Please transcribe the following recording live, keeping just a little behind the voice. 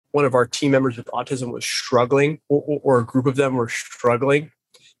one of our team members with autism was struggling, or a group of them were struggling,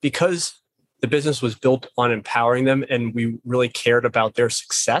 because the business was built on empowering them and we really cared about their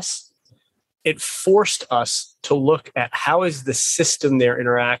success, it forced us to look at how is the system they're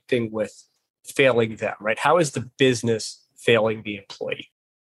interacting with failing them, right? How is the business failing the employee?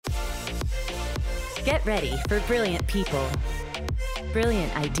 Get ready for brilliant people,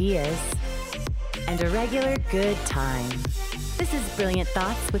 brilliant ideas, and a regular good time. This is Brilliant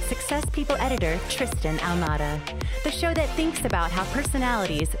Thoughts with Success People editor Tristan Ahumada, the show that thinks about how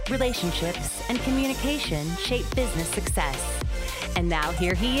personalities, relationships, and communication shape business success. And now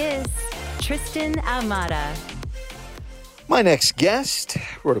here he is, Tristan Ahumada. My next guest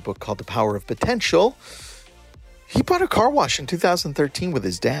wrote a book called The Power of Potential. He bought a car wash in 2013 with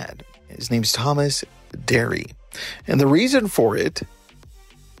his dad. His name's Thomas Derry. And the reason for it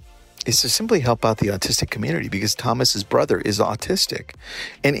is to simply help out the autistic community, because Thomas's brother is autistic.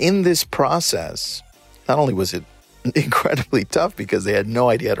 And in this process, not only was it incredibly tough because they had no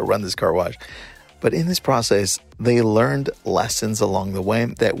idea how to run this car wash, but in this process, they learned lessons along the way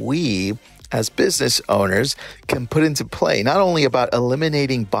that we, as business owners, can put into play, not only about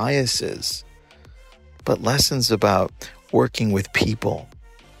eliminating biases, but lessons about working with people,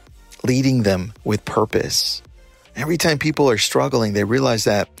 leading them with purpose. Every time people are struggling, they realize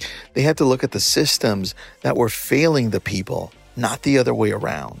that they have to look at the systems that were failing the people, not the other way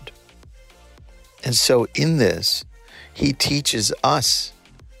around. And so in this, he teaches us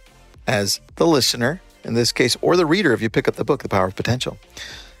as the listener, in this case, or the reader, if you pick up the book, The Power of Potential,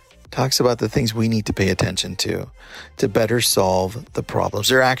 talks about the things we need to pay attention to better solve the problems.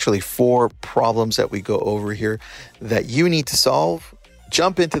 There are actually 4 problems that we go over here that you need to solve.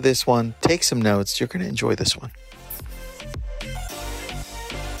 Jump into this one, take some notes. You're going to enjoy this one.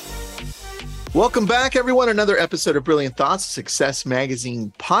 Welcome back, everyone. Another episode of Brilliant Thoughts, Success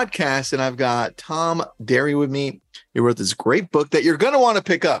Magazine podcast. And I've got Tom Derry with me. He wrote this great book that you're going to want to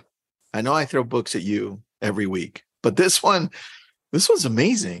pick up. I know I throw books at you every week, but this one's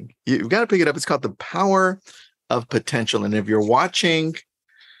amazing. You've got to pick it up. It's called The Power of Potential. And if you're watching,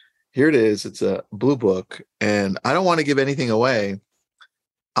 here it is. It's a blue book. And I don't want to give anything away.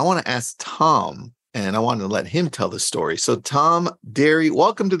 I want to ask Tom, and I want to let him tell the story. So Tom Derry,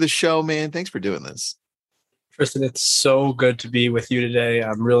 welcome to the show, man. Thanks for doing this. Tristan, it's so good to be with you today.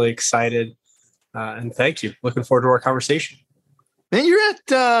 I'm really excited. And thank you. Looking forward to our conversation. Man, you're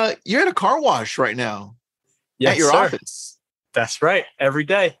at a car wash right now. Yes, at your office. That's right. Every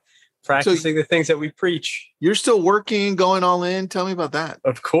day. Practicing the things that we preach. You're still working, going all in. Tell me about that.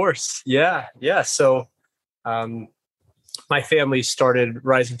 Of course. Yeah. So my family started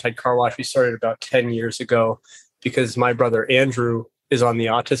Rising Tide Car Wash. We started about 10 years ago because my brother Andrew is on the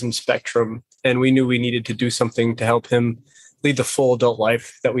autism spectrum, and we knew we needed to do something to help him lead the full adult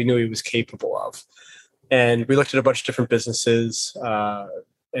life that we knew he was capable of. And we looked at a bunch of different businesses,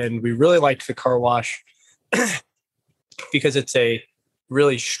 and we really liked the car wash because it's a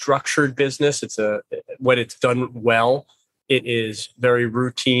really structured business. When it's done well, it is very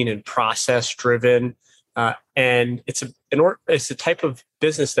routine and process driven. And it's a type of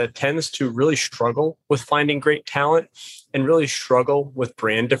business that tends to really struggle with finding great talent and really struggle with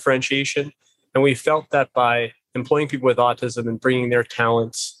brand differentiation. And we felt that by employing people with autism and bringing their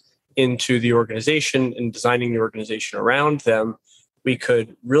talents into the organization and designing the organization around them, we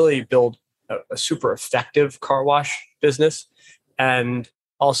could really build a super effective car wash business and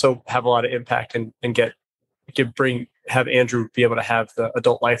also have a lot of impact and have Andrew be able to have the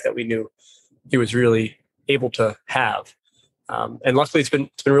adult life that we knew he was really able to have. And luckily it's been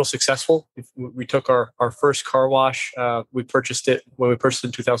real successful. We took our first car wash. We purchased it when we purchased it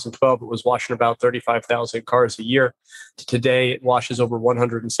in 2012. It was washing about 35,000 cars a year. Today it washes over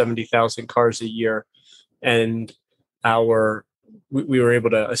 170,000 cars a year. And we were able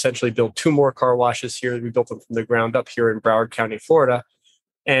to essentially build 2 more car washes here. We built them from the ground up here in Broward County, Florida.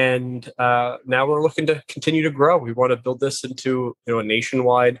 And now we're looking to continue to grow. We want to build this into a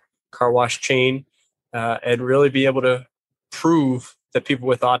nationwide car wash chain and really be able to prove that people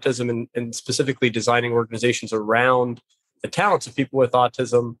with autism and specifically designing organizations around the talents of people with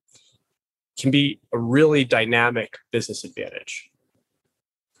autism can be a really dynamic business advantage.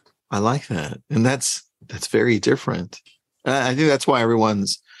 I like that. And that's very different. I think that's why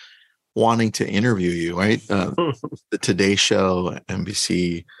everyone's wanting to interview you, right? The Today Show,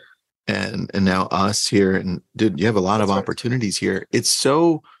 NBC, and now us here. And dude, you have a lot of opportunities here. It's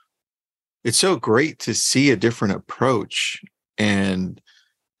so great to see a different approach. And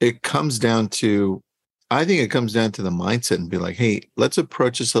it comes down to, I think it comes down to the mindset and be like, hey, let's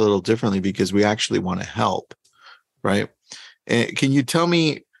approach this a little differently because we actually want to help, right? And can you tell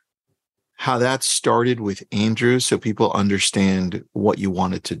me how that started with Andrew so people understand what you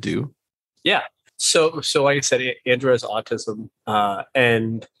wanted to do? Yeah. So like I said, Andrew has autism,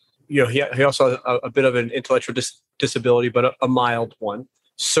 and he also has a bit of an intellectual disability, but a mild one.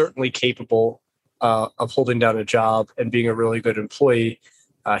 Certainly capable of holding down a job and being a really good employee.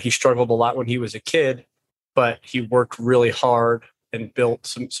 He struggled a lot when he was a kid, but he worked really hard and built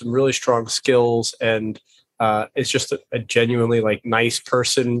some really strong skills, and is just a genuinely like nice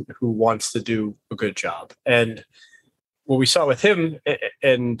person who wants to do a good job. And what we saw with him,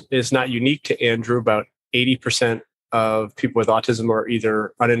 and is not unique to Andrew, about 80% of people with autism are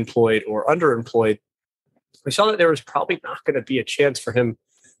either unemployed or underemployed. We saw that there was probably not going to be a chance for him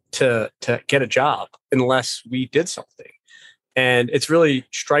to get a job unless we did something. And it's really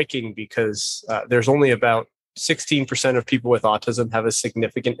striking because there's only about 16% of people with autism have a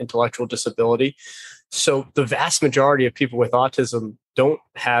significant intellectual disability. So the vast majority of people with autism don't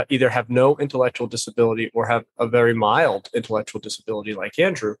either have no intellectual disability or have a very mild intellectual disability like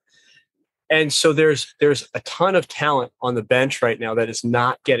Andrew. And so there's a ton of talent on the bench right now that is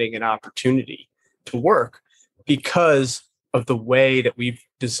not getting an opportunity to work because of the way that we've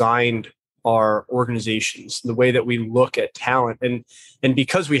designed our organizations, the way that we look at talent. And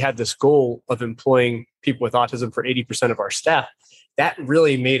because we had this goal of employing people with autism for 80% of our staff, that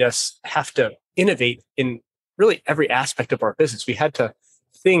really made us have to innovate in really every aspect of our business. We had to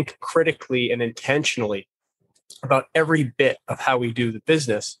think critically and intentionally about every bit of how we do the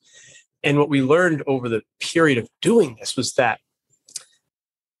business. And what we learned over the period of doing this was that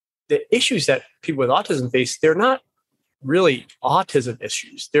the issues that people with autism face, they're not really autism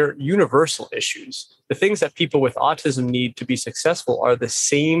issues. They're universal issues. The things that people with autism need to be successful are the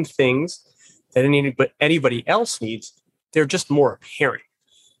same things that anybody else needs. They're just more apparent.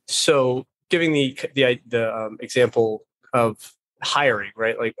 So giving the example of hiring,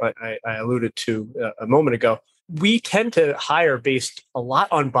 right? Like I alluded to a moment ago, we tend to hire based a lot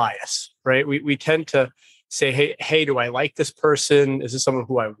on bias, right? We tend to say, hey, do I like this person? Is this someone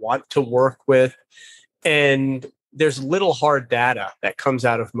who I want to work with? And there's little hard data that comes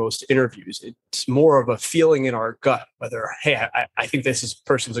out of most interviews. It's more of a feeling in our gut, whether, hey, I think this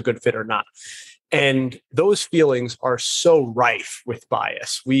person's a good fit or not. And those feelings are so rife with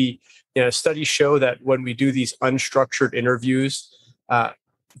bias. Studies show that when we do these unstructured interviews,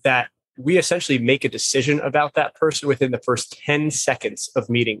 that we essentially make a decision about that person within the first 10 seconds of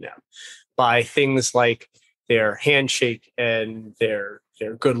meeting them by things like their handshake and their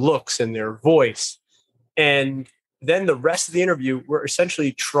good looks and their voice. And then the rest of the interview, we're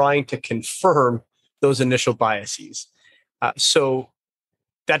essentially trying to confirm those initial biases. So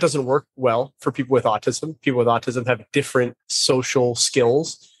that doesn't work well for people with autism. People with autism have different social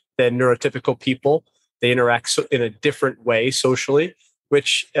skills than neurotypical people. They interact in a different way socially,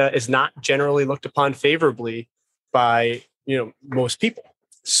 which is not generally looked upon favorably by most people.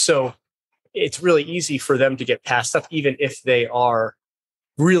 So it's really easy for them to get passed up, even if they are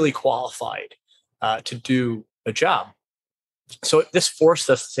really qualified to do a job. So this forced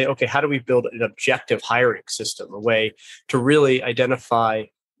us to say, okay, how do we build an objective hiring system, a way to really identify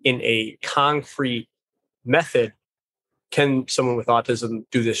in a concrete method, can someone with autism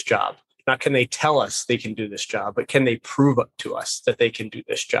do this job? Not can they tell us they can do this job, but can they prove up to us that they can do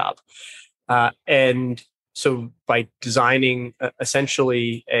this job? And so by designing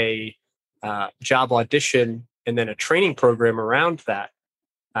essentially a job audition and then a training program around that,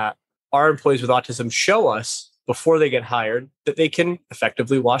 our employees with autism show us before they get hired that they can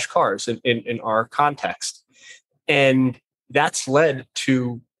effectively wash cars in our context. And that's led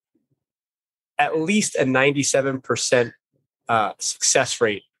to at least a 97% success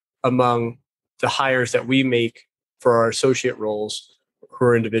rate among the hires that we make for our associate roles who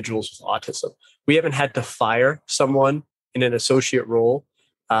are individuals with autism. We haven't had to fire someone in an associate role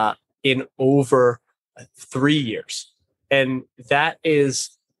in over 3 years. And that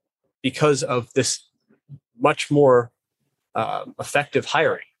is because of this much more effective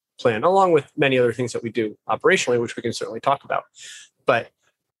hiring plan, along with many other things that we do operationally, which we can certainly talk about. But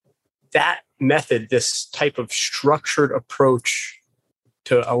that method, this type of structured approach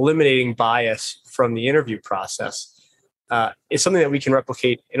to eliminating bias from the interview process, is something that we can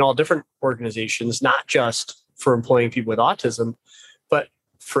replicate in all different organizations, not just for employing people with autism, but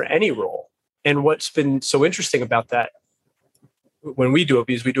for any role. And what's been so interesting about that when we do it,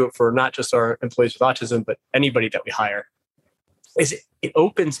 because we do it for not just our employees with autism, but anybody that we hire, is it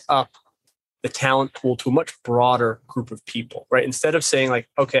opens up the talent pool to a much broader group of people, right? Instead of saying like,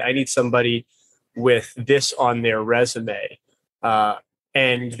 okay, I need somebody with this on their resume,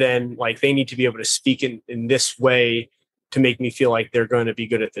 and then like they need to be able to speak in this way to make me feel like they're going to be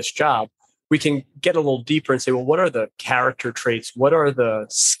good at this job. we can get a little deeper and say, well, what are the character traits? What are the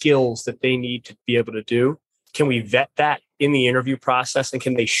skills that they need to be able to do? Can we vet that in the interview process? And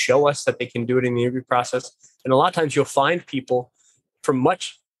can they show us that they can do it in the interview process? And a lot of times you'll find people from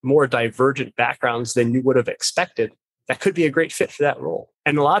much more divergent backgrounds than you would have expected that could be a great fit for that role.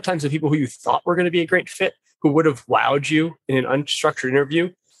 And a lot of times the people who you thought were going to be a great fit, who would have wowed you in an unstructured interview,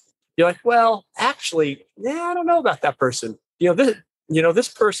 you're like, well, actually, I don't know about that person. This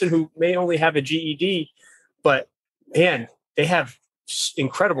person who may only have a GED, but man, they have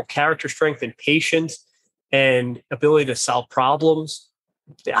incredible character strength and patience and ability to solve problems.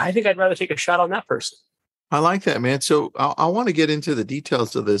 I think I'd rather take a shot on that person. I like that, man. So I want to get into the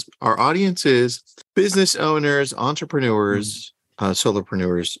details of this. Our audience is business owners, entrepreneurs,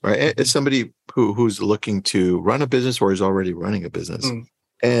 solopreneurs, right? It's somebody who's looking to run a business or is already running a business.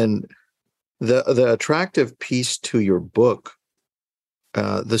 And the attractive piece to your book,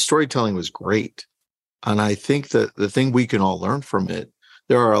 the storytelling was great. And I think that the thing we can all learn from it,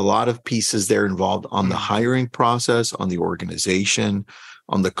 there are a lot of pieces there involved on the hiring process, on the organization,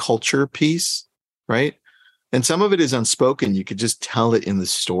 on the culture piece, right? And some of it is unspoken. You could just tell it in the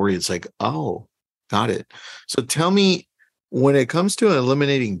story. It's like, oh, got it. So tell me, when it comes to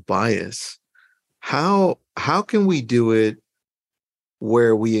eliminating bias, how can we do it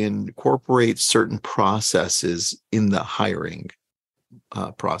where we incorporate certain processes in the hiring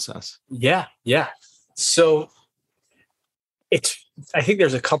process? Yeah. So I think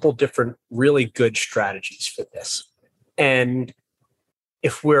there's a couple different really good strategies for this. And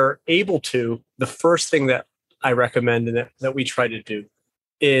if we're able to, the first thing that I recommend and that we try to do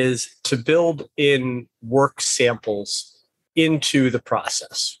is to build in work samples into the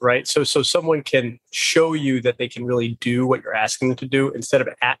process, right? So someone can show you that they can really do what you're asking them to do instead of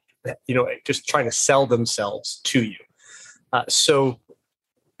just trying to sell themselves to you. So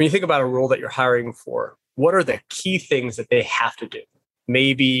when you think about a role that you're hiring for, what are the key things that they have to do?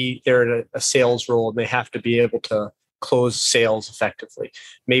 Maybe they're in a sales role and they have to be able to close sales effectively.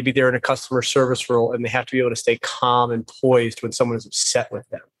 Maybe they're in a customer service role and they have to be able to stay calm and poised when someone is upset with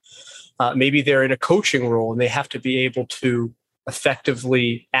them. Maybe they're in a coaching role and they have to be able to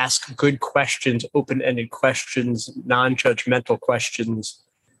effectively ask good questions, open-ended questions, non-judgmental questions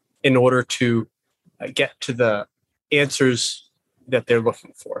in order to get to the answers that they're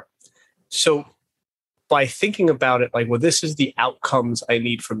looking for. So by thinking about it like, well, this is the outcomes I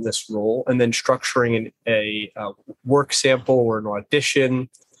need from this role, and then structuring a work sample or an audition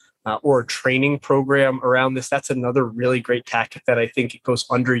or a training program around this, that's another really great tactic that I think it goes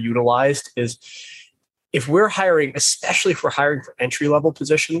underutilized. Is if we're hiring, especially if we're hiring for entry-level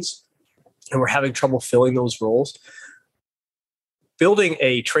positions and we're having trouble filling those roles, building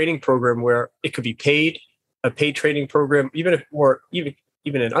a training program where it could be paid, a paid training program, even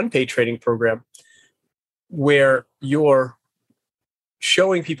an unpaid training program, where you're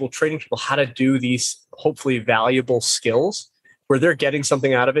showing people, training people how to do these hopefully valuable skills, where they're getting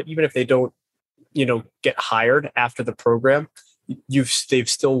something out of it, even if they don't, get hired after the program. They've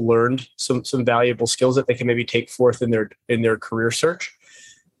still learned some valuable skills that they can maybe take forth in their career search.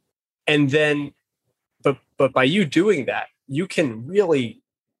 And then, but by you doing that, you can really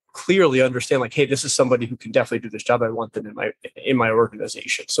clearly understand, like, hey, this is somebody who can definitely do this job. I want them in my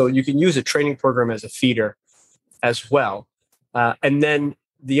organization. So you can use a training program as a feeder as well. And then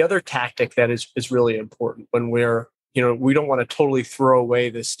the other tactic that is really important when we don't want to totally throw away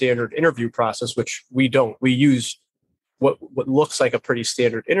the standard interview process, which we don't. We use what looks like a pretty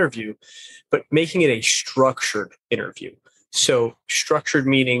standard interview, but making it a structured interview. So structured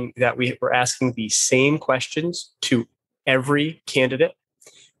meaning that we're asking the same questions to every candidate,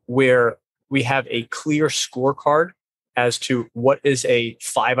 where we have a clear scorecard as to what is a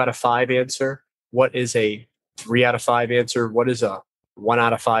 5 out of 5 answer, what is a 3 out of 5 answer, what is a 1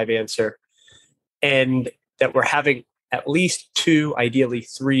 out of 5 answer, and that we're having at least 2, ideally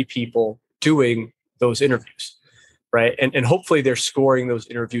 3 people doing those interviews, right? And hopefully they're scoring those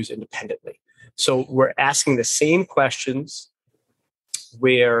interviews independently. So we're asking the same questions,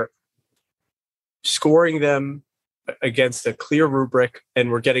 we're scoring them against a clear rubric, and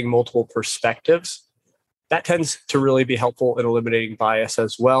we're getting multiple perspectives. That tends to really be helpful in eliminating bias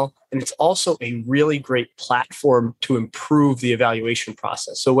as well. And it's also a really great platform to improve the evaluation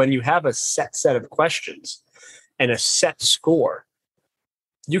process. So when you have a set of questions and a set score,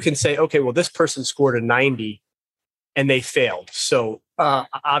 you can say, okay, well, this person scored a 90 and they failed. So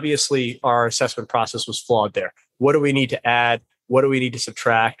obviously our assessment process was flawed there. What do we need to add? What do we need to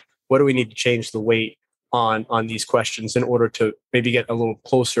subtract? What do we need to change the weight on these questions in order to maybe get a little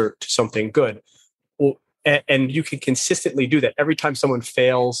closer to something good? Well, and you can consistently do that. Every time someone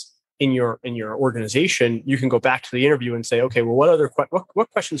fails in your organization, you can go back to the interview and say, okay, well, what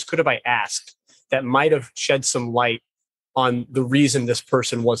questions could have I asked that might have shed some light on the reason this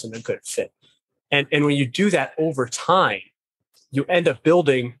person wasn't a good fit. And when you do that over time, you end up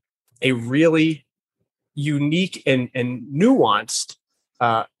building a really unique and nuanced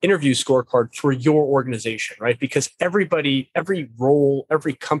interview scorecard for your organization, right? Because every role,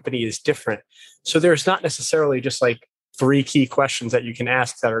 every company is different. So there's not necessarily just like 3 key questions that you can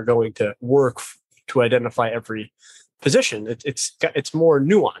ask that are going to work to identify every position. It's more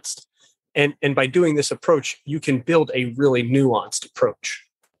nuanced. And by doing this approach, you can build a really nuanced approach.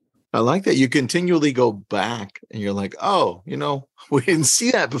 I like that you continually go back and you're like, oh, we didn't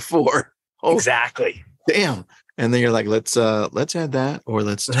see that before. Oh, exactly. Damn. And then you're like, let's add that, or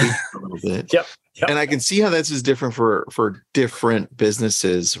let's tweak a little bit. Yep. And I can see how this is different for different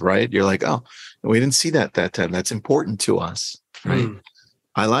businesses, right? You're like, oh, we didn't see that time. That's important to us, right?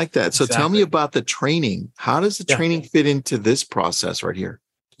 I like that. So tell me about the training. How does the training fit into this process right here?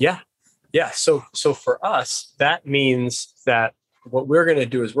 Yeah. So for us, that means that what we're going to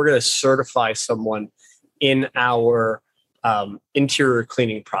do is we're going to certify someone in our interior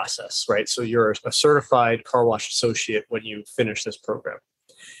cleaning process, right? So you're a certified car wash associate when you finish this program.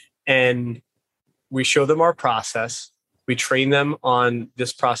 And we show them our process. We train them on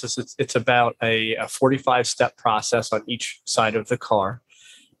this process. It's about a 45-step process on each side of the car.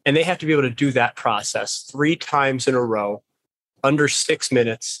 And they have to be able to do that process 3 times in a row under 6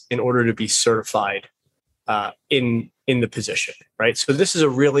 minutes in order to be certified in the position, right? So this is a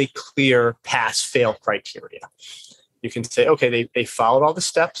really clear pass-fail criteria. You can say, okay, they followed all the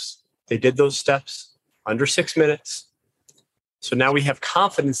steps. They did those steps under 6 minutes. So now we have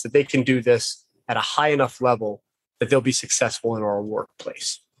confidence that they can do this at a high enough level that they'll be successful in our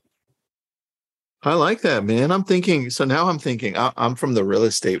workplace. I like that, man. I'm thinking I'm from the real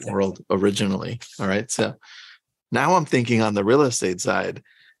estate world originally. All right. So now I'm thinking on the real estate side,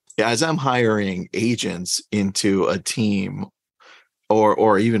 as I'm hiring agents into a team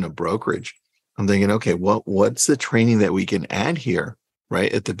or even a brokerage, I'm thinking, okay, what's the training that we can add here,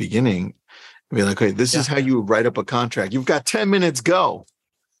 right? At the beginning, be like, okay, this is how you write up a contract. You've got 10 minutes, go.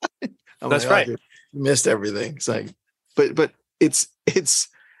 That's right. Oh, missed everything. It's like, but it's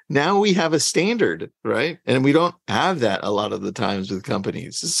now we have a standard, right? And we don't have that a lot of the times with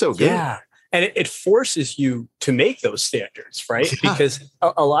companies. It's so good. Yeah. And it forces you to make those standards, right? Yeah. Because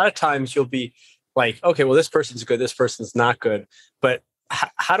a lot of times you'll be like, okay, well, this person's good, this person's not good. But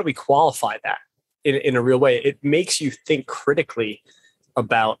how do we qualify that in a real way? It makes you think critically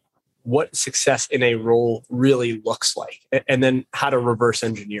about what success in a role really looks like, and then how to reverse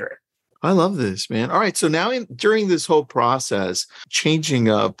engineer it. I love this, man. All right. So now during this whole process, changing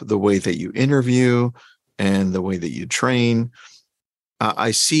up the way that you interview and the way that you train,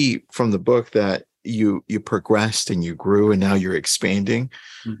 I see from the book that you progressed and you grew and now you're expanding.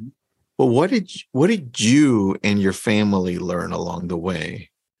 Mm-hmm. Well, what did you and your family learn along the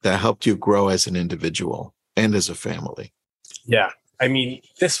way that helped you grow as an individual and as a family? Yeah. I mean,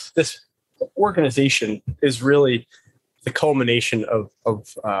 this organization is really the culmination of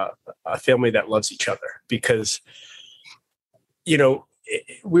a family that loves each other, because,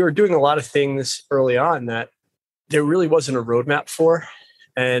 we were doing a lot of things early on that there really wasn't a roadmap for,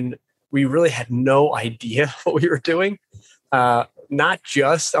 and we really had no idea what we were doing, not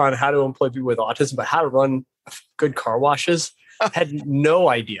just on how to employ people with autism, but how to run good car washes. Had no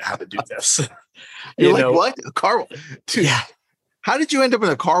idea how to do this. You're like, what? A car wash? Dude, yeah. How did you end up in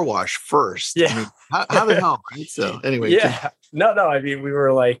a car wash first? Yeah. I mean, how the hell? Right? So anyway. Yeah. No. I mean, we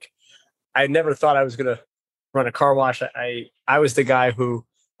were like, I never thought I was going to run a car wash. I was the guy who,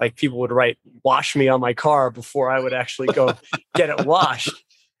 like, people would write "wash me" on my car before I would actually go get it washed.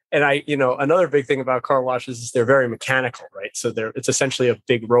 And another big thing about car washes is they're very mechanical, right? So it's essentially a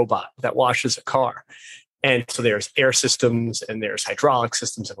big robot that washes a car. And so there's air systems and there's hydraulic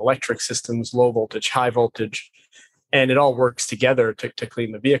systems and electric systems, low voltage, high voltage, and it all works together to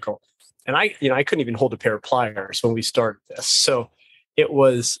clean the vehicle. And I couldn't even hold a pair of pliers when we started this. So it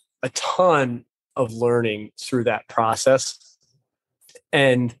was a ton of learning through that process.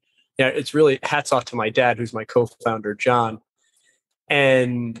 And it's really hats off to my dad, who's my co-founder, John.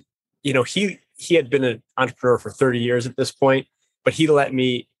 And, he had been an entrepreneur for 30 years at this point, but he let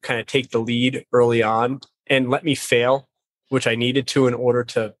me kind of take the lead early on and let me fail, which I needed to in order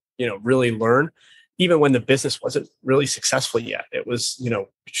to, really learn. Even when the business wasn't really successful yet, it was,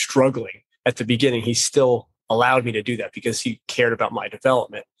 struggling at the beginning. He still allowed me to do that because he cared about my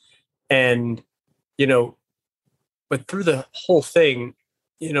development. And, but through the whole thing,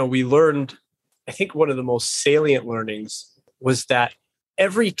 we learned, I think one of the most salient learnings was that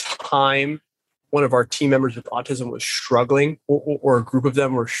every time one of our team members with autism was struggling, or a group of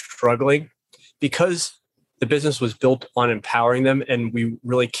them were struggling, because the business was built on empowering them and we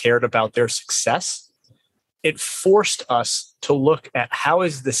really cared about their success, it forced us to look at how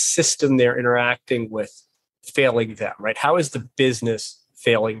is the system they're interacting with failing them, right? How is the business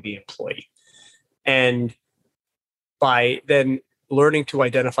failing the employee? And by then learning to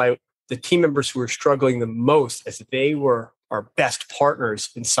identify the team members who were struggling the most as they were our best partners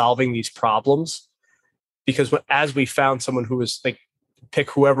in solving these problems, because as we found someone who was like, pick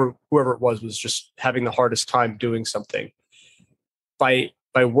whoever it was just having the hardest time doing something, by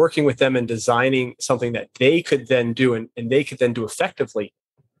working with them and designing something that they could then do and they could then do effectively,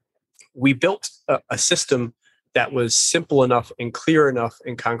 we built a system that was simple enough and clear enough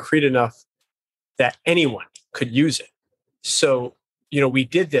and concrete enough that anyone could use it. So, we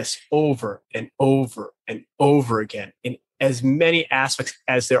did this over and over and over again in as many aspects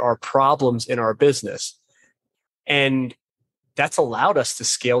as there are problems in our business. And that's allowed us to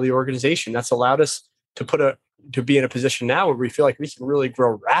scale the organization. That's allowed us to be in a position now where we feel like we can really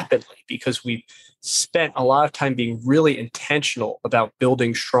grow rapidly, because we've spent a lot of time being really intentional about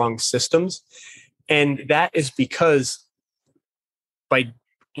building strong systems. And that is because by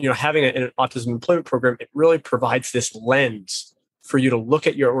having an autism employment program, it really provides this lens for you to look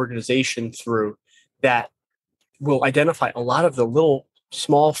at your organization through that will identify a lot of the little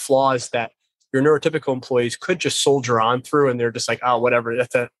small flaws that your neurotypical employees could just soldier on through, and they're just like, oh, whatever,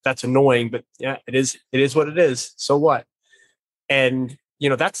 that's annoying, but yeah, it is what it is. So what? And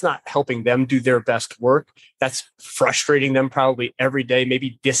that's not helping them do their best work. That's frustrating them probably every day,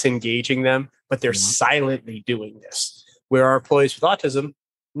 maybe disengaging them, but they're silently doing this. Where our employees with autism,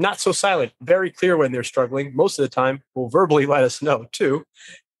 not so silent, very clear when they're struggling. Most of the time, will verbally let us know too.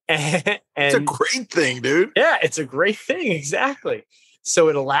 And it's a great thing, dude. Yeah, it's a great thing. Exactly. So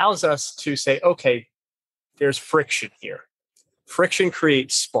it allows us to say, okay, there's friction here. Friction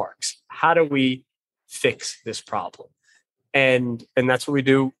creates sparks. How do we fix this problem? And that's what we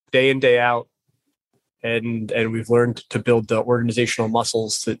do day in, day out. And we've learned to build the organizational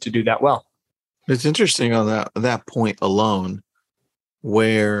muscles to do that well. It's interesting on that point alone,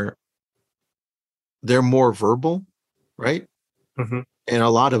 where they're more verbal, right? Mm-hmm. And a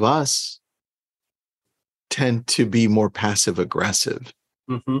lot of us tend to be more passive aggressive,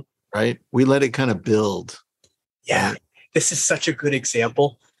 mm-hmm. right? We let it kind of build. Yeah, right? This is such a good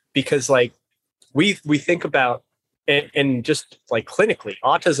example, because like we think about, and just like clinically,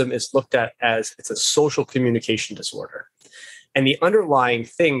 autism is looked at as it's a social communication disorder. And the underlying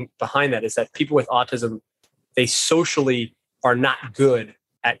thing behind that is that people with autism, they socially are not good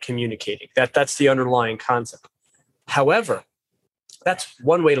at communicating. That's the underlying concept. However, that's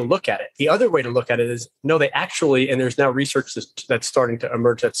one way to look at it. The other way to look at it is, no, they actually, and there's now research that's starting to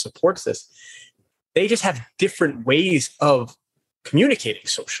emerge that supports this, they just have different ways of communicating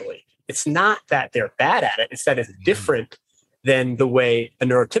socially. It's not that they're bad at it. It's that it's different than the way a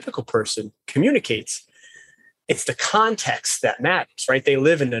neurotypical person communicates. It's the context that matters, right? They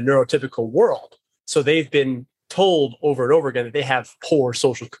live in a neurotypical world. So they've been told over and over again that they have poor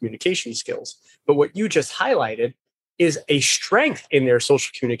social communication skills. But what you just highlighted is a strength in their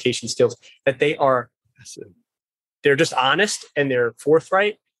social communication skills, that they're just honest and they're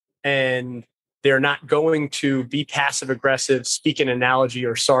forthright, and they're not going to be passive aggressive, speak an analogy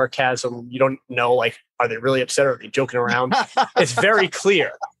or sarcasm. You don't know, like, are they really upset or are they joking around? It's very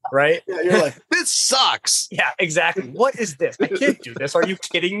clear, right? Yeah, you're like, this sucks. Yeah, exactly. What is this? I can't do this. Are you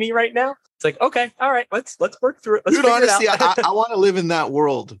kidding me right now? It's like, okay, all right, let's work through it. Let's Dude, honestly, I want to live in that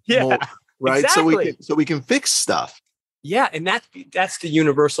world. Yeah, more, right. Exactly. So we can fix stuff. Yeah, and that's the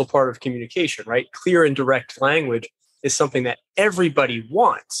universal part of communication, right? Clear and direct language is something that everybody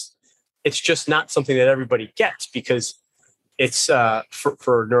wants. It's just not something that everybody gets, because it's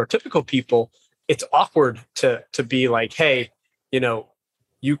for neurotypical people, it's awkward to be like, hey,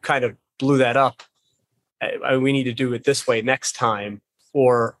 you kind of blew that up. We need to do it this way next time.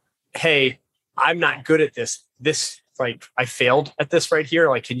 Or, hey, I'm not good at this. Like, I failed at this right here.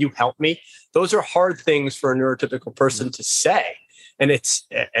 Like, can you help me? Those are hard things for a neurotypical person to say. And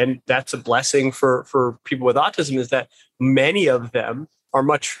that's a blessing for people with autism, is that many of them are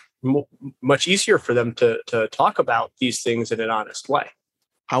much easier for them to talk about these things in an honest way.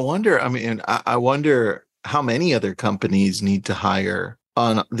 I wonder how many other companies need to hire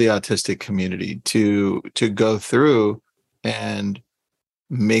on the autistic community to go through and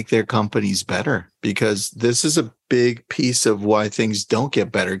make their companies better, because this is a big piece of why things don't get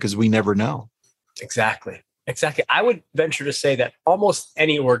better, because we never know. Exactly. I would venture to say that almost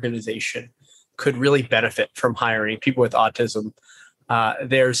any organization could really benefit from hiring people with autism.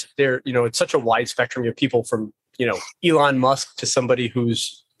 It's such a wide spectrum. You have people from, Elon Musk to somebody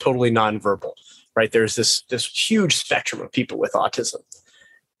who's totally nonverbal, right? There's this huge spectrum of people with autism.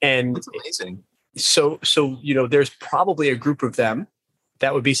 And That's amazing. So, there's probably a group of them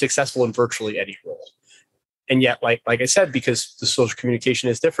that would be successful in virtually any role. And yet, like I said, because the social communication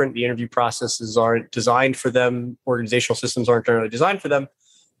is different, the interview processes aren't designed for them, organizational systems aren't generally designed for them,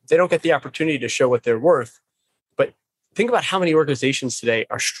 they don't get the opportunity to show what they're worth. But think about how many organizations today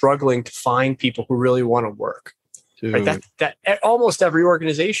are struggling to find people who really want to work. Right? That almost every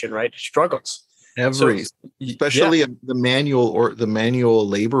organization, right, struggles. Especially the manual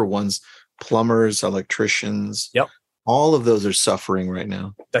labor ones, plumbers, electricians. Yep. All of those are suffering right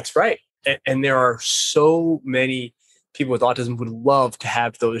now. That's right. And there are so many people with autism who would love to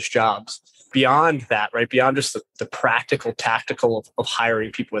have those jobs. Beyond that, right? Beyond just the practical, tactical of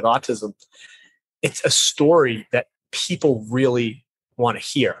hiring people with autism, it's a story that people really want to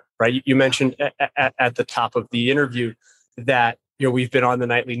hear, right? You mentioned at the top of the interview that we've been on the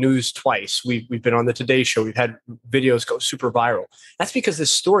nightly news twice. We've been on the Today Show. We've had videos go super viral. That's because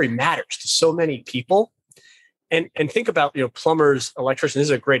this story matters to so many people. And think about plumbers, electricians. This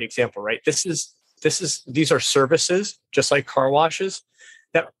is a great example, right? These are services just like car washes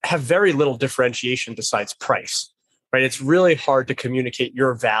that have very little differentiation besides price, right? It's really hard to communicate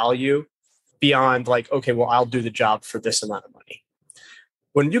your value beyond like, okay, well, I'll do the job for this amount of money.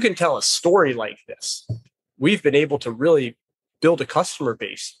 When you can tell a story like this, we've been able to really build a customer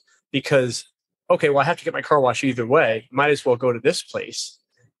base because, okay, well, I have to get my car washed either way. Might as well go to this place.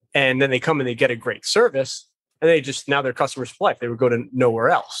 And then they come and they get a great service. And now they're customers for life. They would go to nowhere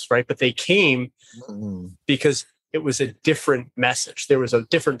else, right? But they came because it was a different message. There was a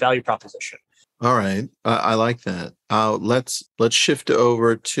different value proposition. All right. I like that. Let's shift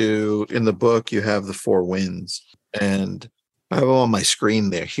over to, in the book, you have the 4 wins. And I have them on my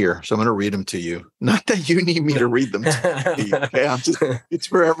screen here. So I'm going to read them to you. Not that you need me to read them to you. Okay? It's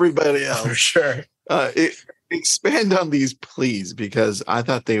for everybody else. For sure. Expand on these, please, because I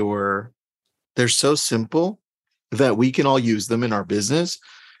thought they're so simple that we can all use them in our business,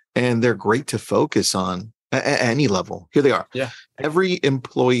 and they're great to focus on at any level. Here they are. Yeah. Every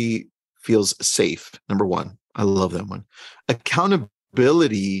employee feels safe. Number 1. I love that one.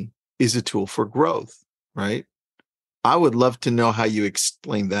 Accountability is a tool for growth, right? I would love to know how you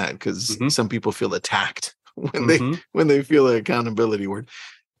explain that, because some people feel attacked when they feel the accountability word.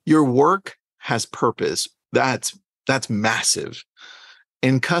 Your work has purpose. That's massive.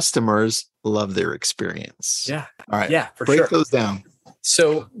 And customers love their experience. Yeah. All right. Yeah, for Break sure. those down.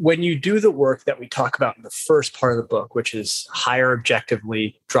 So when you do the work that we talk about in the first part of the book, which is hire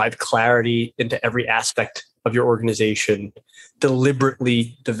objectively, drive clarity into every aspect of your organization,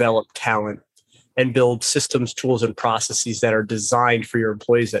 deliberately develop talent, and build systems, tools, and processes that are designed for your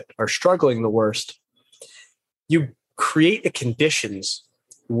employees that are struggling the worst, you create the conditions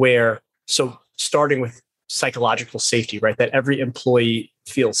where, so starting with psychological safety, right? That every employee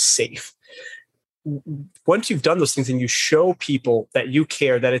feels safe. Once you've done those things and you show people that you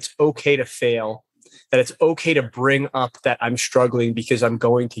care, that it's okay to fail, that it's okay to bring up that I'm struggling because I'm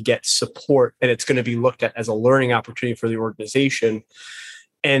going to get support and it's going to be looked at as a learning opportunity for the organization,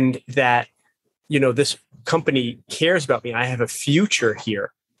 and that, this company cares about me, I have a future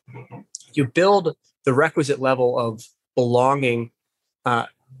here. You build the requisite level of belonging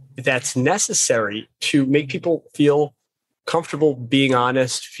that's necessary to make people feel comfortable being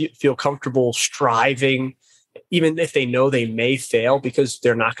honest, feel comfortable striving, even if they know they may fail, because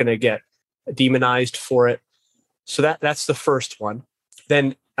they're not going to get demonized for it. So that's the first one.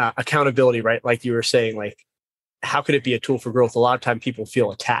 Then accountability, right? Like you were saying, like, how could it be a tool for growth? A lot of time people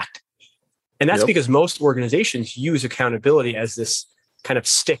feel attacked. And that's because most organizations use accountability as this kind of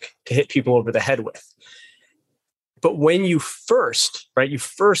stick to hit people over the head with. But when you first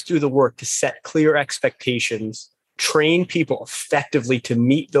do the work to set clear expectations, train people effectively to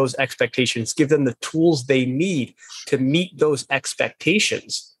meet those expectations, give them the tools they need to meet those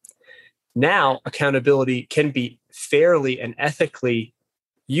expectations. Now, accountability can be fairly and ethically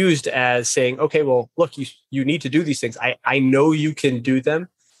used as saying, okay, well, look, you need to do these things. I know you can do them.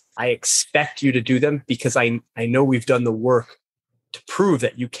 I expect you to do them because I know we've done the work to prove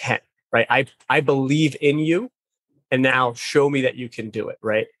that you can, right? I believe in you, and now show me that you can do it,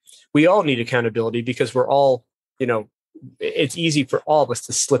 right? We all need accountability because we're all, it's easy for all of us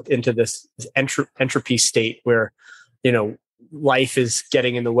to slip into this entropy state where, life is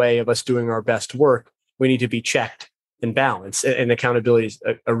getting in the way of us doing our best work. We need to be checked and balanced, and accountability is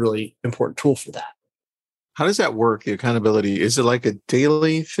a really important tool for that. How does that work? The accountability, is it like a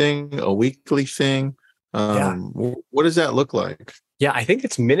daily thing, a weekly thing? What does that look like? Yeah, I think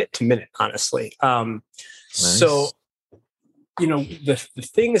it's minute to minute, honestly. Nice. So, the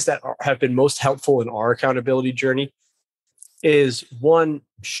things that have been most helpful in our accountability journey is one,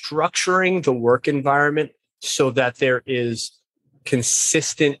 structuring the work environment so that there is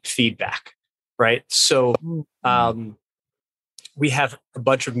consistent feedback, right? So, we have a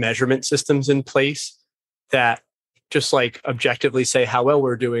bunch of measurement systems in place that just like objectively say how well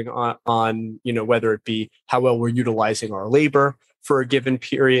we're doing on whether it be how well we're utilizing our labor for a given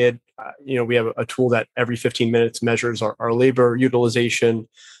period. We have a tool that every 15 minutes measures our labor utilization,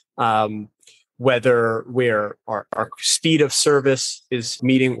 whether our speed of service is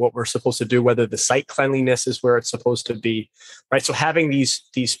meeting what we're supposed to do, whether the site cleanliness is where it's supposed to be, right? So having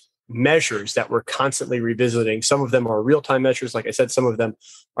these measures that we're constantly revisiting. Some of them are real-time measures. Like I said, some of them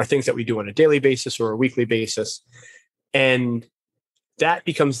are things that we do on a daily basis or a weekly basis. And that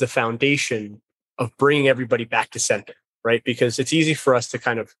becomes the foundation of bringing everybody back to center, right? Because it's easy for us to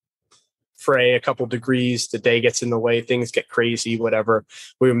kind of fray a couple degrees, the day gets in the way, things get crazy, whatever.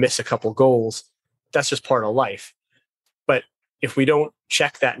 We miss a couple goals. That's just part of life. But if we don't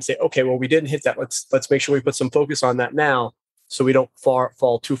check that and say, okay, well, we didn't hit that. Let's make sure we put some focus on that now, so we don't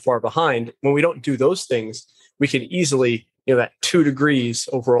fall too far behind. When we don't do those things, we can easily, that 2 degrees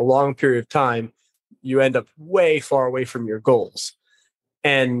over a long period of time, you end up way far away from your goals.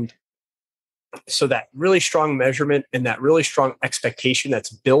 And so that really strong measurement and that really strong expectation that's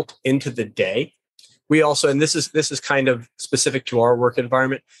built into the day. We also, and this is kind of specific to our work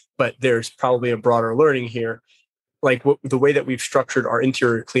environment, but there's probably a broader learning here. Like the way that we've structured our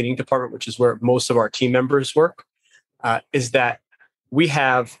interior cleaning department, which is where most of our team members work, is that we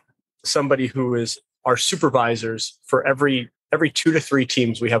have somebody who is our supervisors for every 2 to 3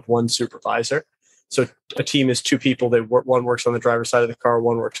 teams. We have one supervisor. So a team is 2 people. One works on the driver's side of the car,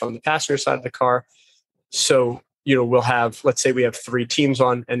 one works on the passenger side of the car. So, we'll have, let's say we have 3 teams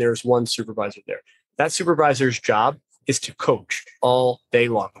on and there's one supervisor there. That supervisor's job is to coach all day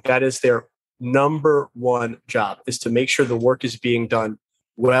long. That is their number one job, is to make sure the work is being done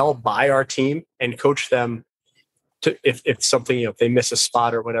well by our team and coach them to, if something, if they miss a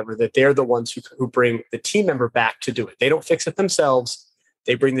spot or whatever, that they're the ones who bring the team member back to do it. They don't fix it themselves.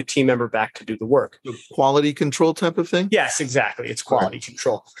 They bring the team member back to do the work. Quality control type of thing? Yes, exactly. It's quality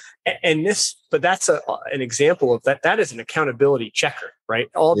control. And but that's an example of that. That is an accountability checker, right?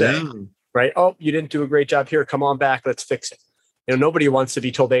 All day, right? Oh, you didn't do a great job here. Come on back. Let's fix it. Nobody wants to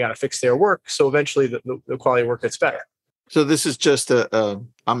be told they got to fix their work. So eventually the quality of work gets better. So this is just I'm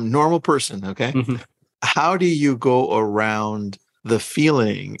a normal person. Okay. Mm-hmm. How do you go around the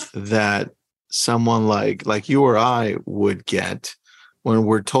feeling that someone like you or I would get when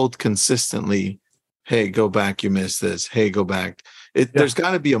we're told consistently, hey, go back, you missed this. Hey, go back. There's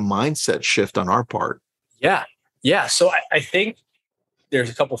got to be a mindset shift on our part. Yeah. Yeah. So I think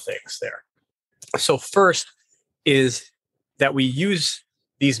there's a couple things there. So first is that we use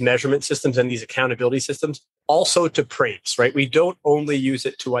these measurement systems and these accountability systems also to praise, right? We don't only use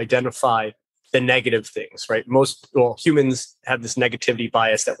it to identify the negative things, right? Humans have this negativity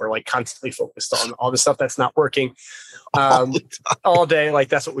bias that we're like constantly focused on all the stuff that's not working all day. Like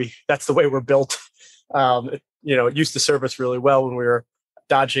that's the way we're built. It used to serve us really well when we were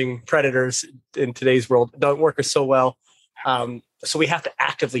dodging predators. In today's world, it doesn't work so well. So we have to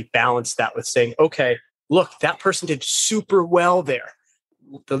actively balance that with saying, okay, look, that person did super well there.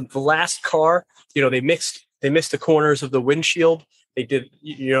 The last car, they missed the corners of the windshield. They did,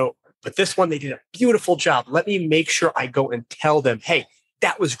 but this one, they did a beautiful job. Let me make sure I go and tell them, hey,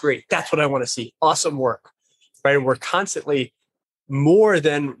 that was great. That's what I want to see. Awesome work. Right. And we're constantly, more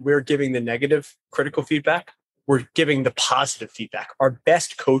than we're giving the negative critical feedback, we're giving the positive feedback. Our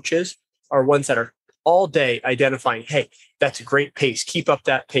best coaches are ones that are all day identifying, hey, that's a great pace. Keep up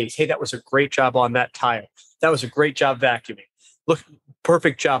that pace. Hey, that was a great job on that tire. That was a great job vacuuming. Look,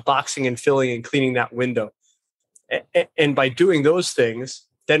 perfect job boxing and filling and cleaning that window. And by doing those things,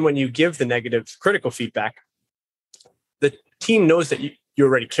 then when you give the negative critical feedback, the team knows that you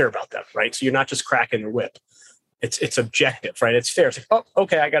already care about them, right? So you're not just cracking the whip. It's objective, right? It's fair. It's like, oh,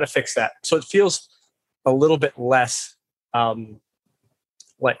 okay, I got to fix that. So it feels a little bit less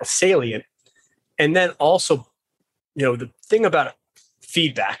like salient. And then also, the thing about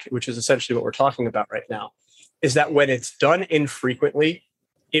feedback, which is essentially what we're talking about right now, is that when it's done infrequently,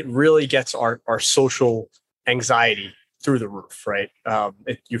 it really gets our social anxiety through the roof, right?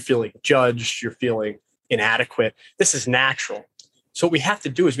 You're feeling judged, you're feeling inadequate. This is natural. So what we have to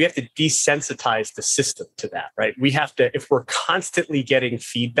do is we have to desensitize the system to that, right? We have to, if we're constantly getting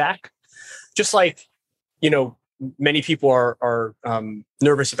feedback, just like, many people are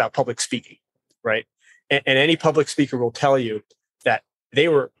nervous about public speaking, right? And any public speaker will tell you that they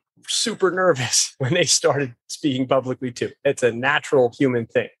were super nervous when they started speaking publicly too. It's a natural human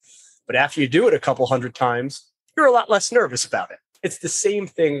thing. But after you do it a couple hundred times, you're a lot less nervous about it. It's the same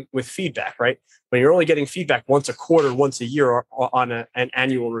thing with feedback, right? When you're only getting feedback once a quarter, once a year, or on an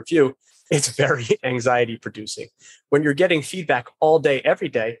annual review, it's very anxiety producing. When you're getting feedback all day, every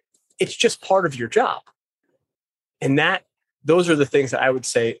day, it's just part of your job. And those are the things that I would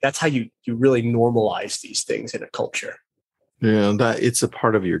say, that's how you really normalize these things in a culture. Yeah, that it's a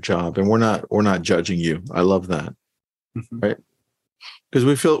part of your job, and we're not judging you. I love that. Mm-hmm. Right?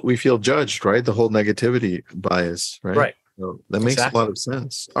 Because we feel judged, right? The whole negativity bias, right? Right. So that makes a lot of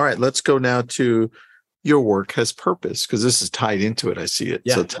sense. All right, let's go now to your work has purpose, because this is tied into it. I see it.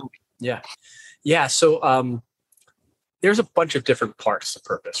 Yeah. So tell me. Yeah. So there's a bunch of different parts to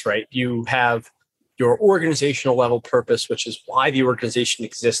purpose, right? You have your organizational level purpose, which is why the organization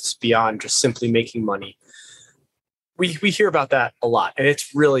exists beyond just simply making money. We hear about that a lot, and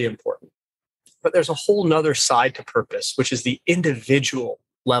it's really important. But there's a whole nother side to purpose, which is the individual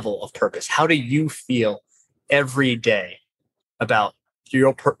level of purpose. How do you feel every day about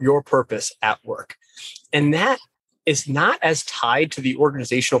your purpose at work? And that is not as tied to the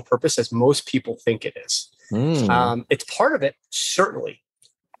organizational purpose as most people think it is. It's part of it, certainly,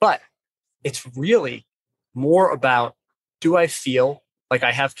 but it's really more about, do I feel like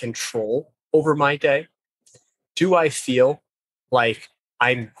I have control over my day? Do I feel like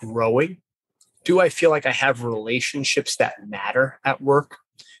I'm growing? Do I feel like I have relationships that matter at work?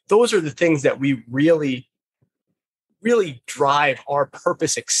 Those are the things that we really, really drive our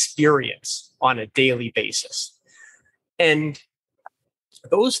purpose experience on a daily basis. And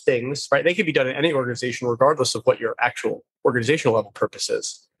those things, right, they can be done in any organization, regardless of what your actual organizational level purpose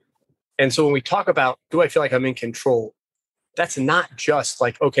is. And so when we talk about, do I feel like I'm in control? That's not just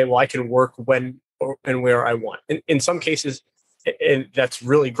like, okay, well, I can work when and where I want. In some cases, and that's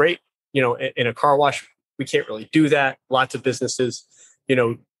really great. In a car wash, we can't really do that. Lots of businesses,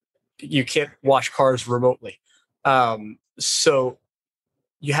 you can't wash cars remotely. So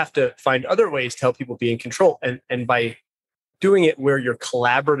you have to find other ways to help people be in control. And by doing it where you're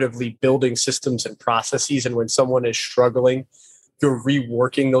collaboratively building systems and processes, and when someone is struggling, you're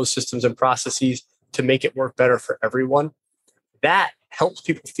reworking those systems and processes to make it work better for everyone. That helps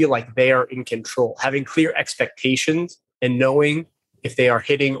people feel like they are in control. Having clear expectations and knowing if they are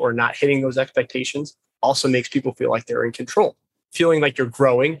hitting or not hitting those expectations also makes people feel like they're in control. Feeling like you're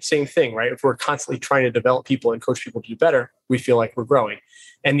growing, same thing, right? If we're constantly trying to develop people and coach people to do better, we feel like we're growing.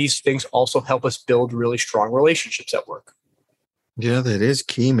 And these things also help us build really strong relationships at work. Yeah, that is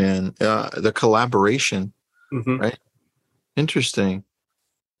key, man. The collaboration, right? Interesting.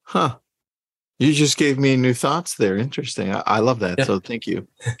 Huh. You just gave me new thoughts there. Interesting. I love that. Yeah. So thank you.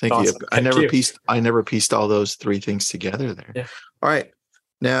 Thank awesome. You. I never pieced all those three things together there. Yeah. All right.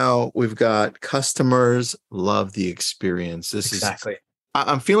 Now we've got customers love the experience. Exactly.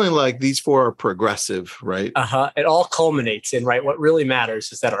 I'm feeling like these four are progressive, right? It all culminates in, right, what really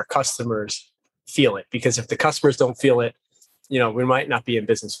matters is that our customers feel it, because if the customers don't feel it, we might not be in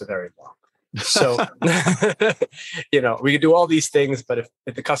business for very long. So, we can do all these things, but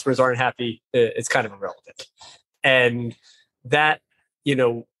if the customers aren't happy, it's kind of irrelevant. And that,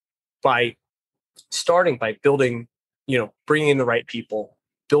 by starting by building, bringing in the right people,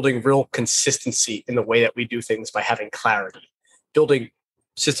 building real consistency in the way that we do things by having clarity, building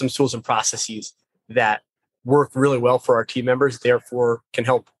systems, tools, and processes that work really well for our team members, therefore can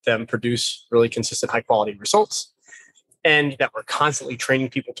help them produce really consistent, high quality results, and that we're constantly training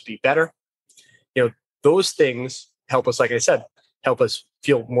people to be better. Those things help us, like I said, help us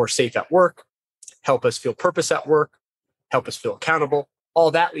feel more safe at work, help us feel purpose at work, help us feel accountable.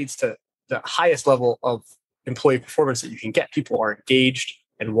 All that leads to the highest level of employee performance that you can get. People are engaged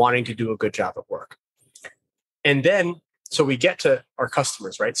and wanting to do a good job at work. And then, so we get to our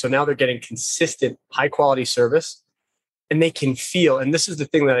customers, right? So now they're getting consistent, high quality service, and they can feel, and this is the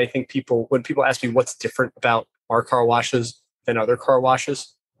thing that I think when people ask me what's different about our car washes than other car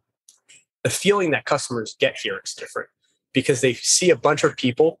washes, the feeling that customers get here is different, because they see a bunch of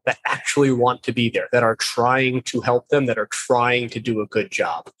people that actually want to be there, that are trying to help them, that are trying to do a good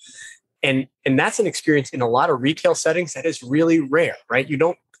job. And that's an experience in a lot of retail settings that is really rare, right? You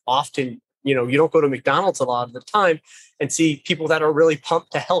don't often, you don't go to McDonald's a lot of the time and see people that are really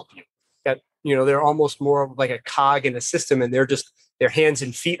pumped to help you. That, they're almost more of like a cog in a system, and their hands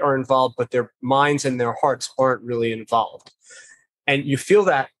and feet are involved, but their minds and their hearts aren't really involved. And you feel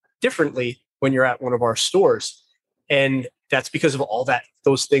that differently when you're at one of our stores. And that's because of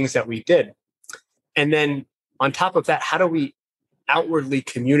those things that we did. And then on top of that, how do we outwardly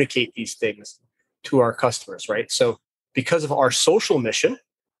communicate these things to our customers, right? So because of our social mission,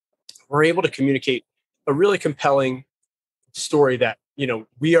 we're able to communicate a really compelling story that,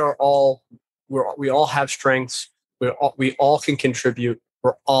 we all have strengths. We all can contribute.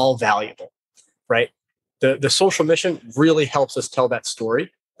 We're all valuable, right? The social mission really helps us tell that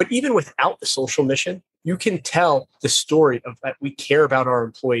story. But even without the social mission, you can tell the story of that we care about our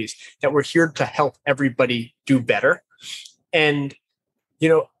employees, that we're here to help everybody do better. And,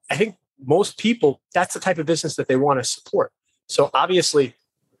 I think most people, that's the type of business that they want to support. So obviously,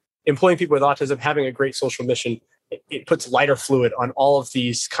 employing people with autism, having a great social mission, it puts lighter fluid on all of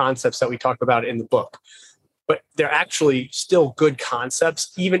these concepts that we talk about in the book. But they're actually still good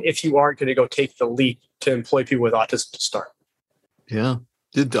concepts, even if you aren't going to go take the leap to employ people with autism to start. Yeah,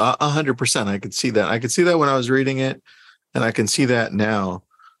 100%. I could see that. I could see that when I was reading it, and I can see that now,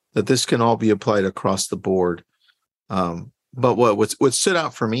 that this can all be applied across the board. But what stood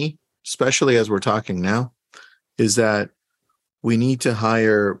out for me, especially as we're talking now, is that we need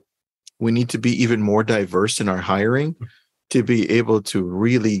to be even more diverse in our hiring to be able to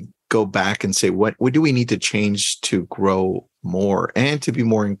really go back and say, what do we need to change to grow more and to be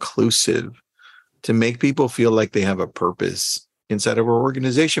more inclusive, to make people feel like they have a purpose inside of our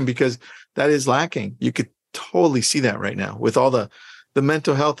organization, because that is lacking. You could totally see that right now with all the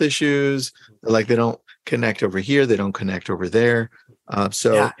mental health issues, like they don't connect over here, they don't connect over there. I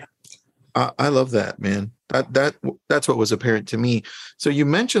love that, man. That's what was apparent to me. So you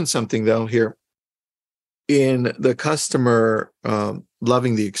mentioned something though here in the customer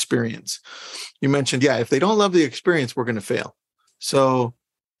loving the experience. You mentioned, if they don't love the experience, we're going to fail. So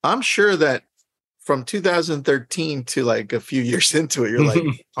I'm sure that from 2013 to like a few years into it, you're like,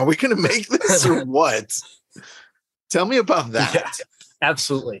 are we going to make this or what? Tell me about that. Yeah,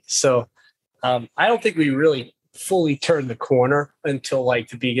 absolutely. So I don't think we really fully turned the corner until like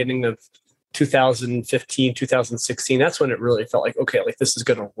the beginning of 2015, 2016. That's when it really felt like, okay, like this is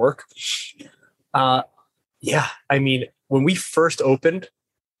going to work. I mean, when we first opened,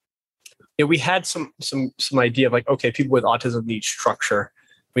 we had some idea of like, okay, people with autism need structure.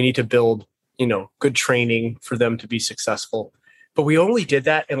 We need to build, good training for them to be successful. But we only did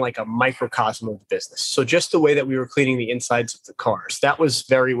that in like a microcosm of the business. So just the way that we were cleaning the insides of the cars, that was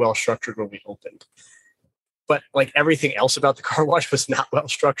very well structured when we opened. But like everything else about the car wash was not well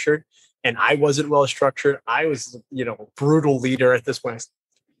structured. And I wasn't well structured. I was, a brutal leader at this point.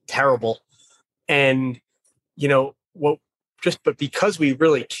 Terrible. And, but because we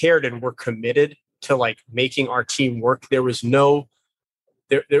really cared and were committed to like making our team work, there was no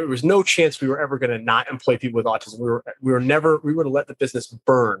chance we were ever going to not employ people with autism. We would have let the business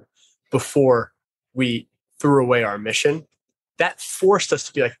burn before we threw away our mission. That forced us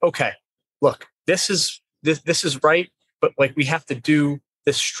to be like, okay, look, this is right, but like we have to do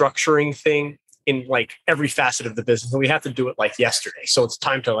this structuring thing in like every facet of the business, and we have to do it like yesterday. So it's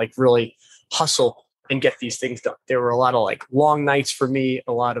time to like really hustle and get these things done. There were a lot of like long nights for me,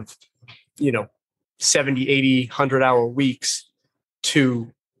 a lot of 70, 80, 100-hour weeks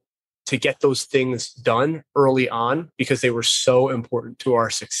to get those things done early on because they were so important to our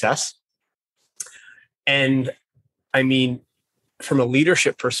success. And I mean, from a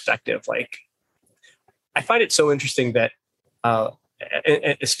leadership perspective, like I find it so interesting that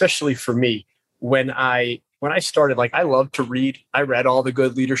especially for me, when I started, like I love to read. I read all the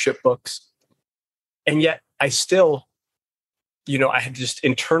good leadership books, and yet I still, I had just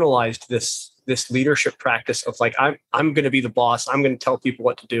internalized this leadership practice of like I'm going to be the boss. I'm going to tell people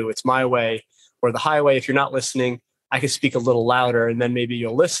what to do. It's my way or the highway. If you're not listening, I can speak a little louder, and then maybe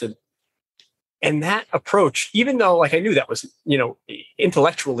you'll listen. And that approach, even though like I knew that was,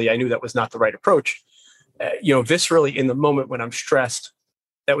 intellectually, I knew that was not the right approach. Viscerally in the moment when I'm stressed,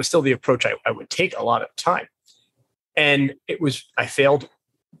 that was still the approach I would take a lot of time. And I failed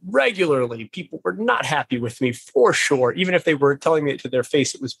regularly. People were not happy with me for sure. Even if they were telling me it to their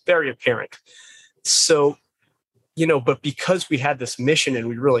face, it was very apparent. So, but because we had this mission and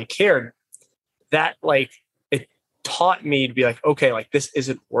we really cared, that like, it taught me to be like, okay, like this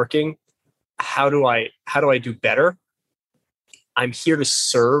isn't working. How do I do better? I'm here to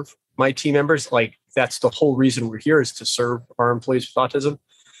serve my team members. Like that's the whole reason we're here, is to serve our employees with autism.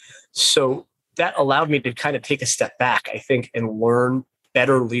 So that allowed me to kind of take a step back, I think, and learn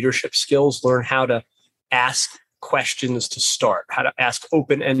better leadership skills, learn how to ask questions to start, how to ask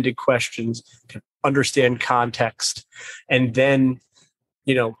open-ended questions, to understand context, and then,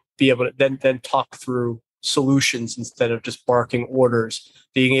 be able to then talk through solutions instead of just barking orders,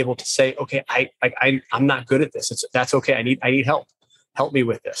 being able to say, okay, I'm not good at this. That's okay. I need help. Help me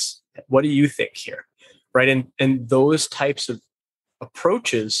with this. What do you think here? Right. And those types of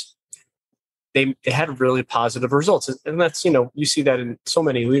approaches they had really positive results. And that's, you see that in so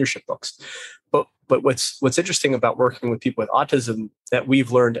many leadership books. But what's interesting about working with people with autism that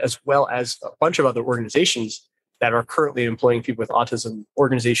we've learned, as well as a bunch of other organizations that are currently employing people with autism,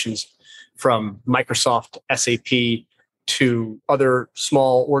 organizations from Microsoft, SAP, to other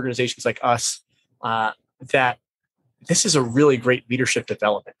small organizations like us, that this is a really great leadership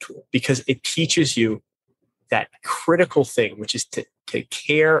development tool because it teaches you that critical thing, which is to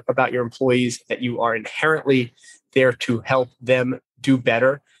care about your employees, that you are inherently there to help them do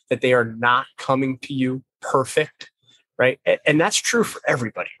better, that they are not coming to you perfect, right? And that's true for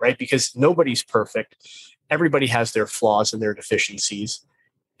everybody, right? Because nobody's perfect. Everybody has their flaws and their deficiencies.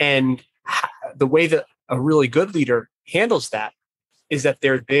 And the way that a really good leader handles that is that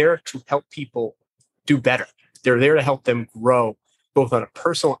they're there to help people do better. They're there to help them grow, both on a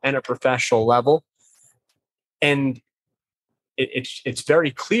personal and a professional level. And it's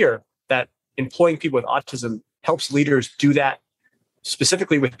very clear that employing people with autism helps leaders do that,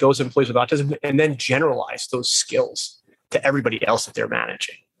 specifically with those employees with autism, and then generalize those skills to everybody else that they're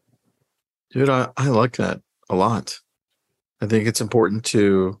managing. Dude, I like that a lot. I think it's important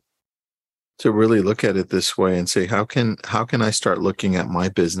to really look at it this way and say, how can I start looking at my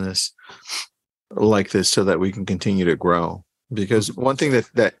business like this so that we can continue to grow? Because one thing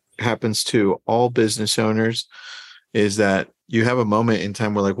that happens to all business owners is that you have a moment in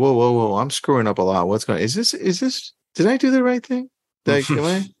time where like, whoa, I'm screwing up a lot. What's going on? Is this, did I do the right thing?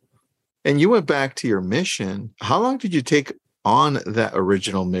 And you went back to your mission. How long did you take on that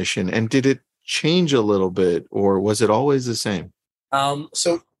original mission? And did it change a little bit, or was it always the same?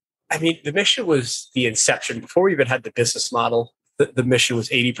 So, I mean, the mission was the inception. Before we even had the business model, the mission was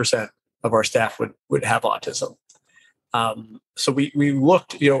 80% of our staff would have autism. So we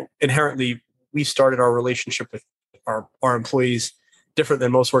looked, inherently, we started our relationship with our employees different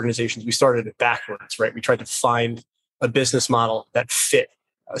than most organizations. We started it backwards, right? We tried to find a business model that fit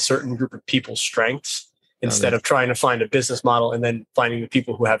a certain group of people's strengths instead of trying to find a business model and then finding the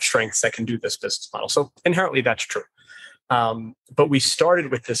people who have strengths that can do this business model. So inherently that's true. But we started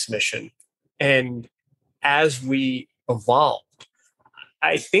with this mission. And as we evolved,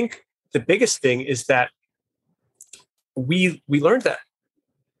 I think the biggest thing is that we learned that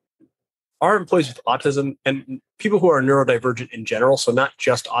our employees with autism and people who are neurodivergent in general, so not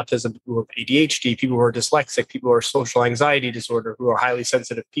just autism, people who have ADHD, people who are dyslexic, people who are social anxiety disorder, who are highly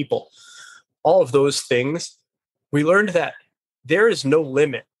sensitive people, all of those things, we learned that there is no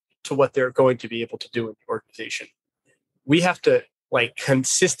limit to what they're going to be able to do in the organization. We have to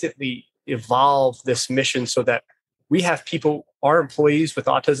consistently evolve this mission so that we have people, our employees with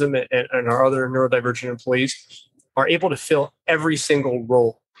autism and our other neurodivergent employees are able to fill every single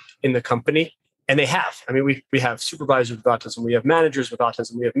role in the company. And they have. I mean, we have supervisors with autism, we have managers with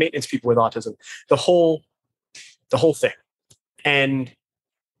autism, we have maintenance people with autism, the whole thing. And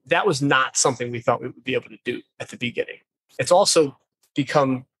that was not something we thought we would be able to do at the beginning. It's also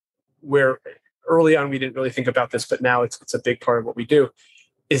become where early on we didn't really think about this, but now it's a big part of what we do,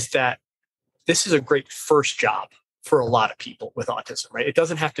 is that this is a great first job for a lot of people with autism, right? It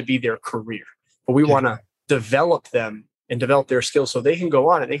doesn't have to be their career, but we want to develop them and develop their skills so they can go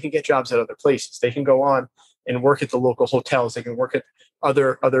on and they can get jobs at other places. They can go on and work at the local hotels. They can work at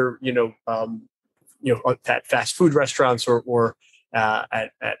other at fast food restaurants or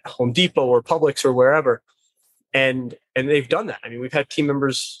at Home Depot or Publix or wherever. And they've done that. I mean, we've had team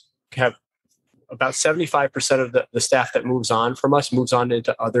members have about 75% of the staff that moves on from us moves on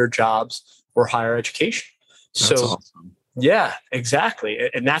into other jobs or higher education. That's awesome. Yeah, exactly.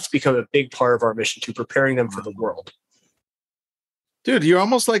 And that's become a big part of our mission too, preparing them for the world. Dude, you're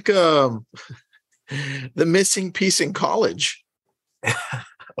almost like the missing piece in college.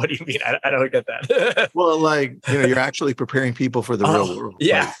 What do you mean? I don't get that. Well, you're actually preparing people for the real world.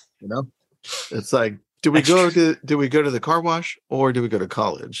 Yeah. It's like, do we go to the car wash or do we go to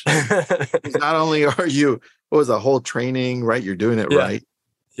college? Not only are you, what was the whole training, right? You're doing it right.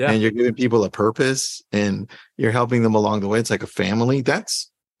 Yeah. And you're giving people a purpose and you're helping them along the way. It's like a family.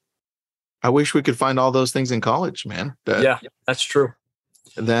 I wish we could find all those things in college, man. That's true.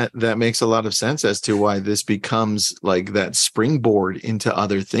 That makes a lot of sense as to why this becomes like that springboard into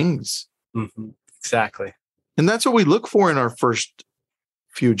other things. Mm-hmm. Exactly. And that's what we look for in our first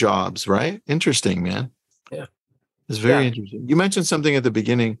few jobs, right? Interesting, man. Yeah. It's very interesting. You mentioned something at the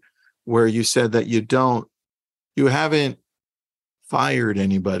beginning where you said that you haven't fired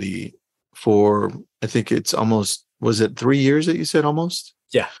anybody for, I think it's almost, was it 3 years that you said almost?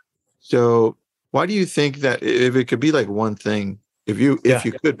 Yeah. So why do you think that, if it could be like one thing, if you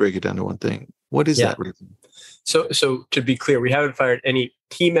could break it down to one thing, what is that reason? So to be clear, we haven't fired any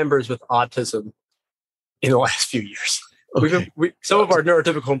team members with autism in the last few years. Okay. Some of our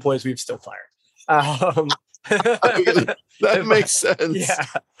neurotypical employees we've still fired. That makes sense. Yeah,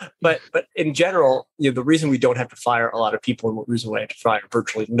 but in general, the reason we don't have to fire a lot of people, and the reason we have to fire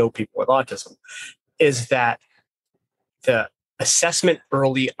virtually no people with autism, is that the assessment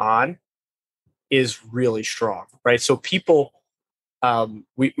early on is really strong, right? So people,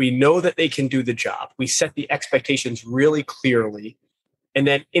 we know that they can do the job. We set the expectations really clearly. And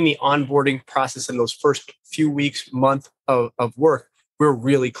then in the onboarding process, in those first few weeks, month of work, we're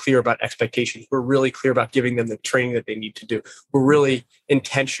really clear about expectations. We're really clear about giving them the training that they need to do. We're really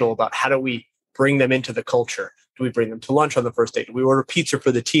intentional about how do we bring them into the culture? Do we bring them to lunch on the first day? Do we order pizza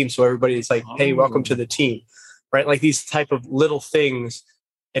for the team so everybody's like, hey, welcome to the team, right? Like these type of little things.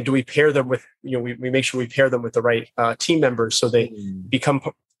 And do we pair them with, we make sure we pair them with the right team members so they become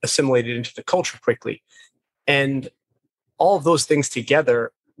assimilated into the culture quickly. And all of those things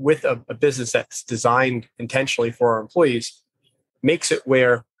together with a business that's designed intentionally for our employees makes it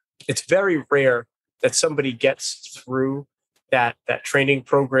where it's very rare that somebody gets through that training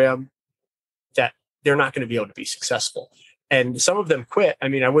program that they're not going to be able to be successful. And some of them quit. I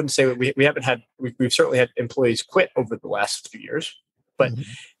mean, I wouldn't say we haven't had, we've certainly had employees quit over the last few years, but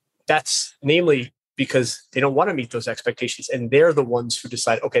that's namely because they don't want to meet those expectations. And they're the ones who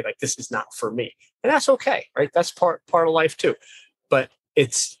decide, okay, like this is not for me. And that's okay, right? That's part of life too. But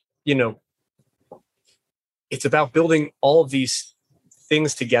it's, it's about building all of these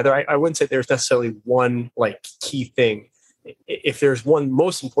things together. I wouldn't say there's necessarily one like key thing. If there's one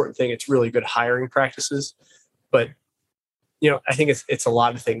most important thing, it's really good hiring practices. But, I think it's a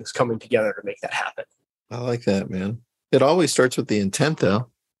lot of things coming together to make that happen. I like that, man. It always starts with the intent though.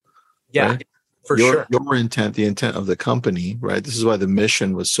 Yeah, right? for sure. Your intent, the intent of the company, right? This is why the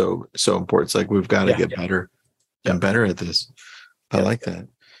mission was so important. It's like, we've got to get better and better at this. I like that.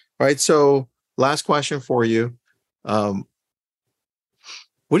 All right. So last question for you. What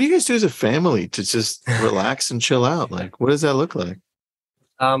do you guys do as a family to just relax and chill out? Like, what does that look like?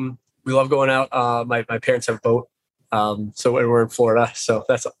 We love going out. My parents have a boat. So we're in Florida, so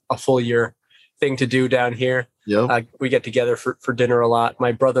that's a full year thing to do down here. Yep. We get together for dinner a lot.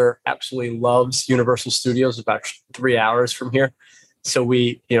 My brother absolutely loves Universal Studios, about 3 hours from here. So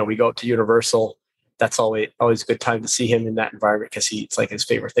we go up to Universal. That's always a good time to see him in that environment because it's like his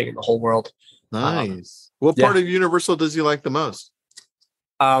favorite thing in the whole world. Nice. What part of Universal does he like the most?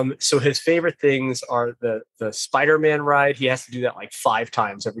 So his favorite things are the Spider-Man ride. He has to do that like 5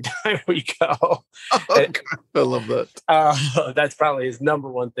 times every time we go. Oh, God, I love that. That's probably his number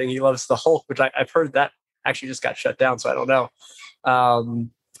one thing. He loves the Hulk, which I've heard that actually just got shut down, so I don't know.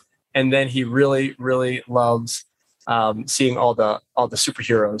 And then he really, really loves seeing all the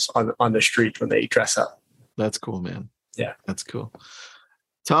superheroes on the street when they dress up. That's cool, man. Yeah, that's cool.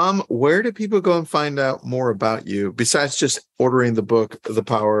 Tom, where do people go and find out more about you besides just ordering the book, The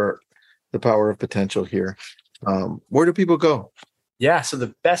Power of Potential here? Where do people go? Yeah, so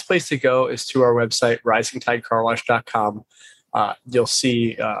the best place to go is to our website, risingtidecarwash.com. You'll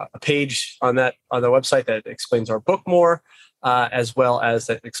see a page on the website that explains our book more, as well as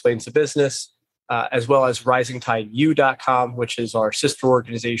that explains the business, as well as risingtideu.com, which is our sister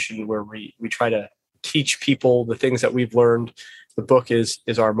organization where we try to teach people the things that we've learned. The book is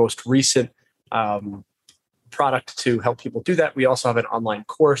our most recent product to help people do that. We also have an online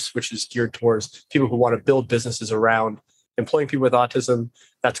course, which is geared towards people who want to build businesses around employing people with autism.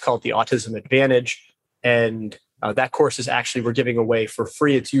 That's called the Autism Advantage. And that course is actually, we're giving away for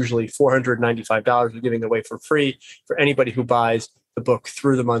free. It's usually $495. We're giving away for free for anybody who buys the book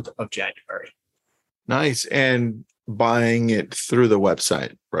through the month of January. Nice. And buying it through the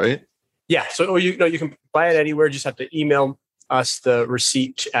website, right? Yeah. So you can buy it anywhere. Just have to email us the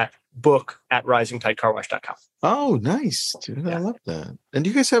receipt at book@risingtidecarwash.com. Oh, nice, dude! I love that. And do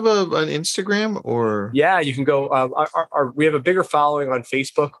you guys have an Instagram or? Yeah, you can go. We have a bigger following on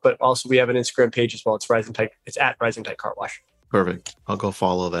Facebook, but also we have an Instagram page as well. It's Rising Tide. It's at Rising Tide Car Wash. Perfect. I'll go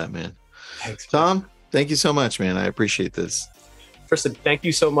follow that, man. Thanks, Tom. Thank you so much, man. I appreciate this. Tristan, thank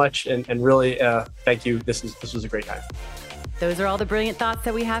you so much, and really thank you. This was a great time. Those are all the brilliant thoughts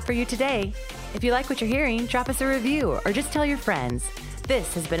that we have for you today. If you like what you're hearing, drop us a review or just tell your friends.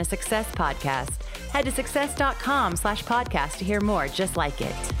 This has been a Success Podcast. Head to success.com/podcast to hear more just like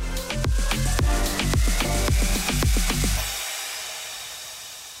it.